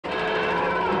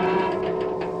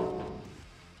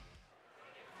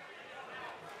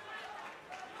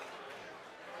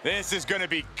This is going to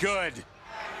be good.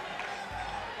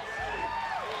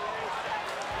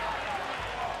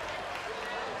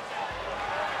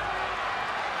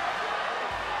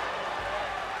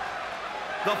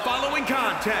 The following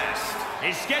contest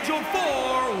is scheduled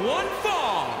for one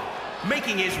fall.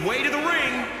 Making his way to the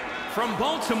ring from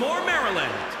Baltimore,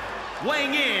 Maryland,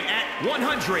 weighing in at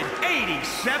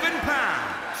 187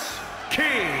 pounds,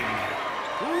 King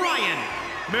Ryan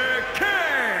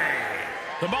McKay.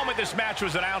 The moment this match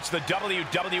was announced, the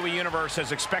WWE Universe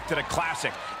has expected a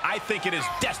classic. I think it is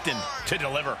destined to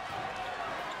deliver.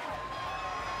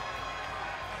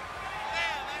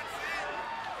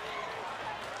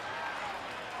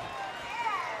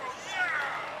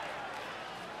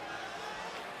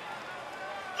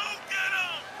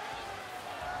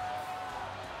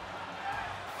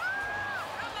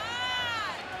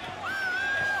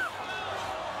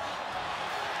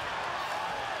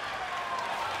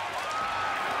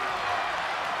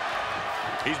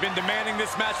 He's been demanding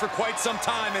this match for quite some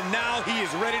time, and now he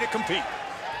is ready to compete.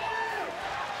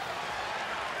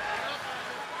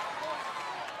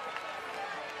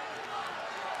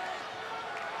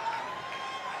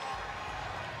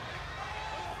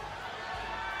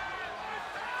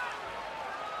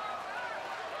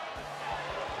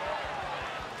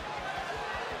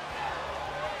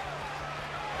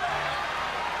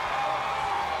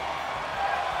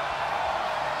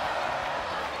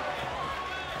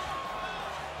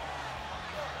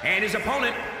 And his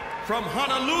opponent from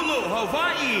Honolulu,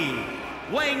 Hawaii,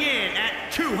 weighing in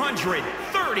at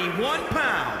 231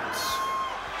 pounds.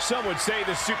 Some would say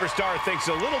the superstar thinks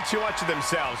a little too much of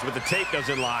themselves, but the tape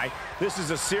doesn't lie. This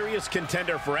is a serious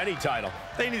contender for any title.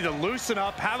 They need to loosen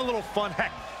up, have a little fun,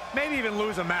 heck, maybe even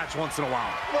lose a match once in a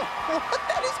while.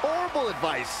 That is horrible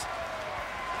advice.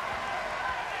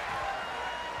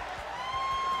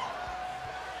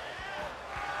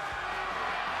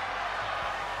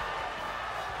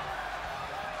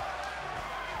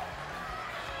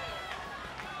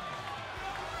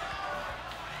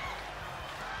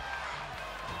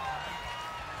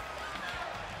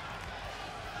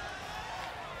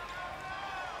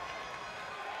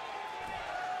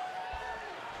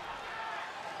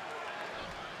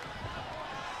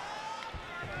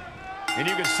 And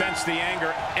you can sense the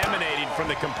anger emanating from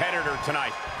the competitor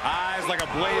tonight. Eyes like a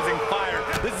blazing fire.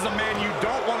 This is a man you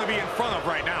don't want to be in front of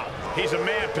right now. He's a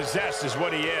man possessed is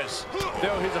what he is.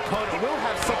 Though his opponent will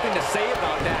have something to say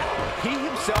about that. He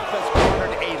himself has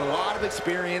garnered a lot of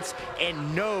experience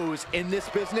and knows in this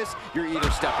business you're either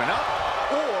stepping up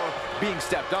or being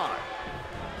stepped on.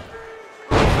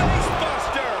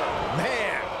 Facebuster!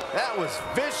 Man, that was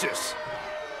vicious.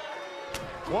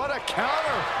 What a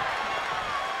counter.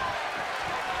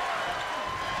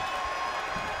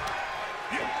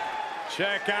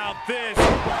 Check out this. All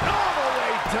the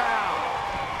way down.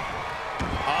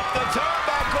 Off the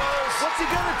turnbuckles. What's he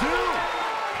gonna do?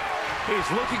 He's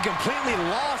looking completely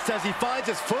lost as he finds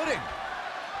his footing.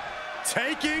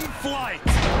 Taking flight.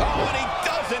 Oh, and he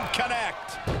doesn't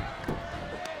connect.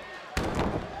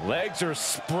 Legs are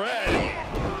spread.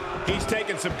 He's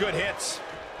taking some good hits.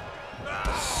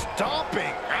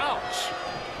 Stomping. Ouch.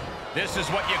 This is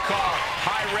what you call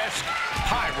high risk,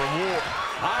 high reward.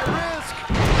 High risk.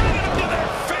 To their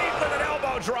feet with an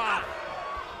elbow drop.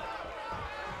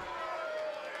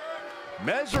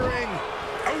 Measuring.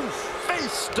 Oof.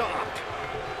 Face stomp.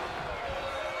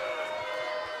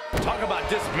 Talk about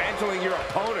dismantling your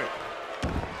opponent.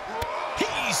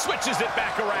 He switches it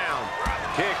back around.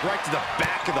 Kick right to the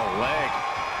back of the leg.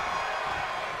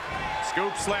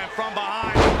 Scoop slam from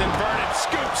behind. Inverted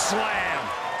scoop slam.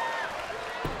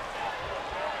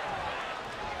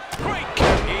 Great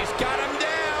kick. He's got him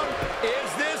down.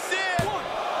 Is this it? 1,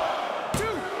 2.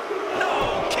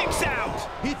 No, kicks out.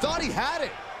 He thought he had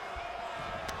it.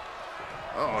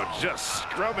 Oh, just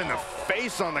scrubbing the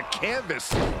face on the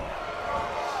canvas.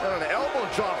 And an elbow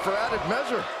drop for added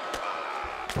measure.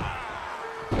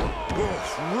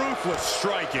 Oof, ruthless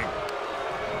striking.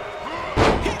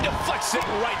 He deflects it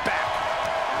right back.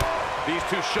 These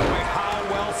two showing how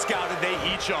well scouted they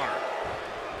each are.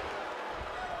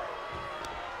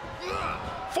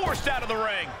 Forced out of the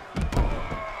ring.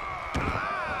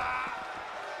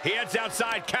 He heads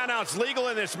outside. Countouts legal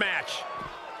in this match.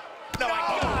 No,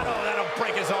 oh, that'll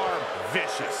break his arm.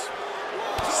 Vicious.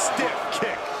 Stiff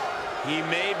kick. He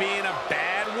may be in a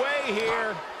bad way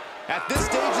here. At this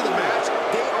stage of the match,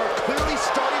 they are clearly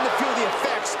starting to feel the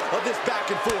effects of this back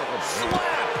and forth.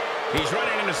 Slap! He's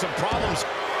running into some problems.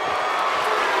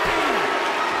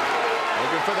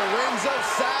 Looking for the rings of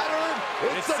Saturn.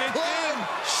 It's a sinks claim.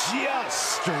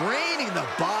 Just straining the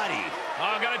body.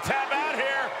 Oh, I'm gonna tap out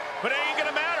here, but it ain't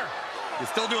gonna matter. You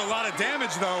still do a lot of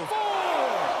damage, though. 4.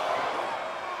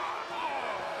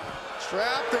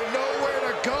 Trapped and nowhere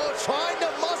to go, trying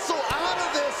to muscle out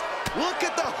of this. Look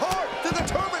at the heart, the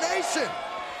determination.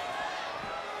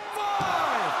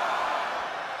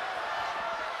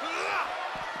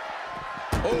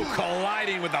 5. Oh,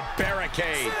 colliding with a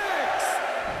barricade. 6.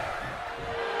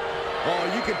 Oh,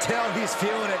 you can tell he's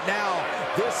feeling it now.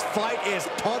 This fight is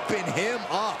pumping him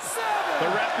up. 7. The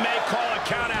ref may call a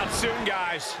count out soon,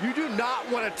 guys. You do not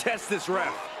want to test this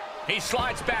ref. He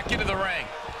slides back into the ring.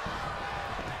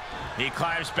 He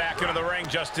climbs back into the ring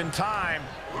just in time.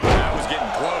 That was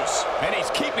getting close. And he's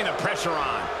keeping the pressure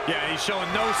on. Yeah, he's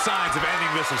showing no signs of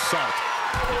ending this assault.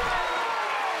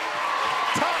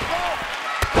 Top rope.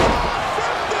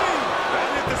 50.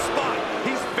 Right at the spot.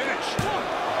 He's finished.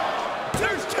 1.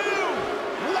 There's 2.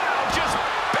 Wow, just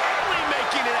barely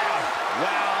making it out.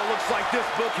 Wow, looks like this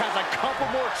book has a couple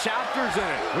more chapters in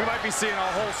it. We might be seeing a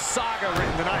whole saga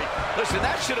written tonight. Listen,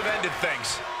 that should have ended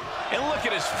things. And look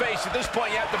at his face. At this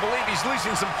point, you have to believe he's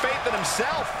losing some faith in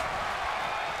himself.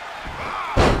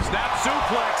 Snap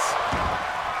suplex.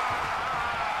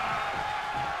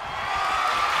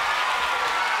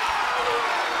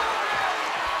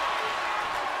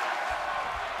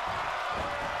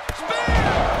 Spear!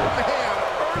 Man,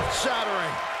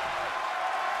 earth-shattering.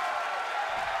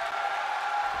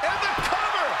 And the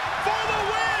cover for the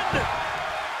win!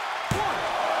 1,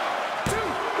 2.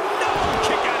 No!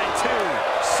 Kick out at 2.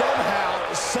 Somehow,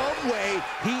 some way,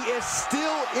 he is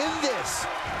still in this.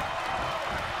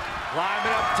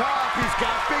 Climbing up top, he's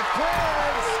got big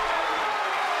plans.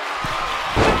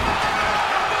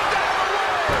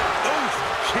 Oof!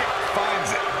 Kick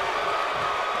finds it.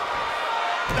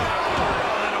 No,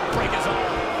 that'll break his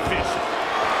arm. Fish.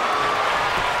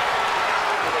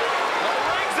 The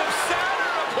rings of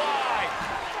Saturn applied.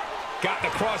 Got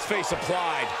the crossface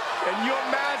applied. Can you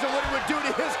imagine what it would do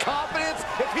to his confidence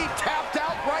if he tapped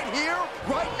out right here,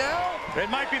 right now? It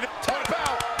might be the tap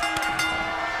out.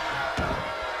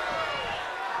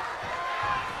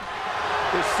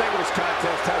 This singles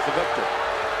contest has the victor.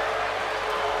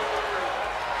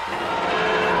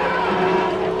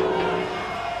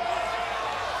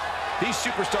 These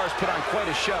superstars put on quite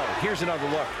a show. Here's another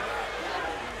look.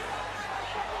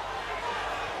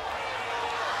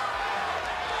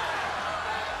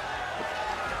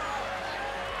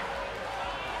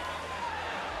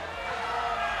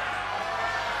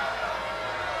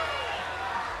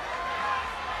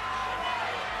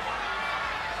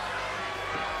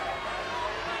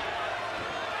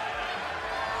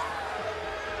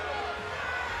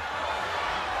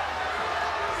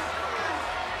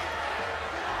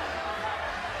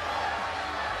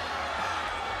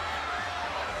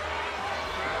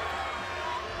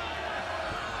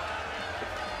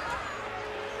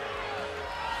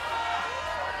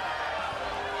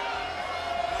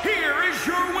 Here is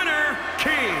your winner,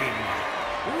 King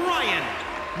Ryan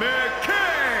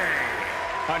McKay.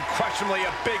 Unquestionably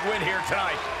a big win here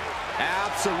tonight.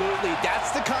 Absolutely. That's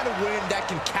the kind of win that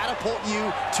can catapult you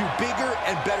to bigger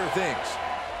and better things.